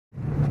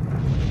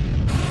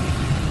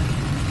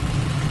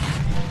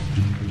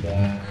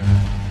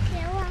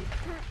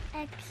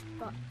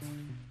spot.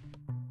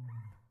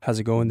 How's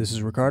it going? This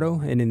is Ricardo,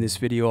 and in this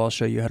video I'll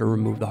show you how to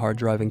remove the hard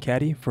drive and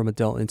Caddy from a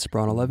Dell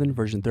Inspiron 11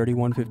 version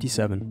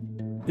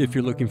 3157. If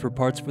you're looking for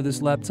parts for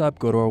this laptop,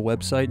 go to our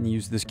website and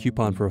use this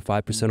coupon for a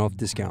 5% off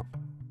discount.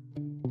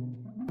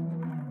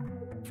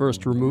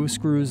 First, remove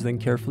screws, then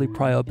carefully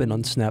pry up and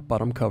unsnap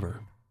bottom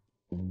cover.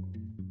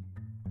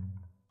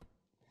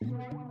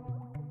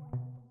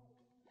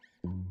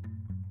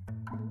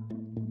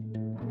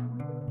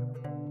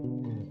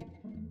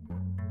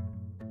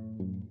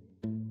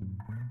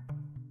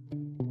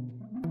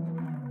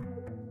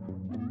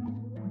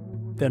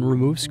 Then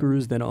remove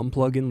screws, then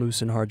unplug and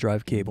loosen hard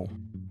drive cable.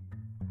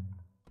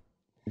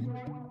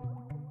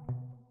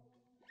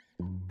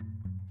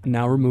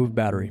 Now remove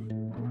battery.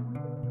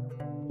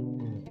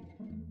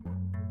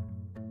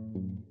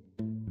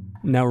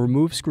 Now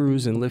remove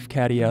screws and lift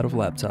Caddy out of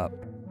laptop.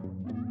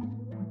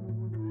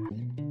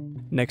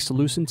 Next,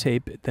 loosen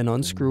tape, then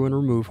unscrew and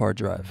remove hard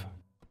drive.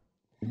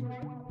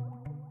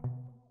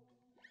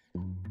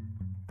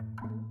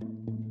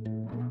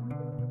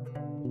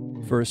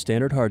 For a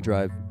standard hard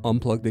drive,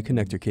 unplug the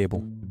connector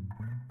cable.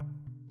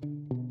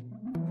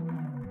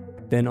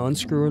 Then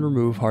unscrew and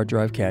remove hard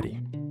drive Caddy.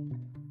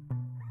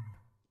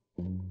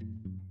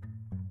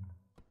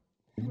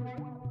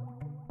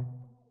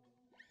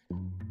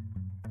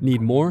 Need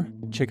more?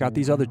 Check out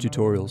these other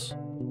tutorials.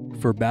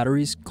 For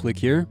batteries, click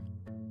here.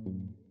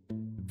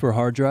 For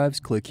hard drives,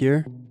 click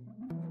here.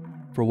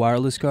 For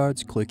wireless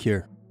cards, click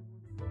here.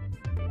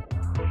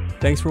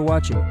 Thanks for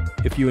watching.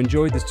 If you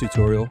enjoyed this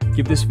tutorial,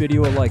 give this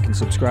video a like and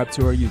subscribe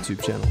to our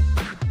YouTube channel.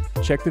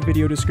 Check the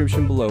video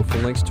description below for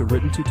links to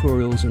written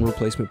tutorials and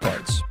replacement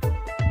parts.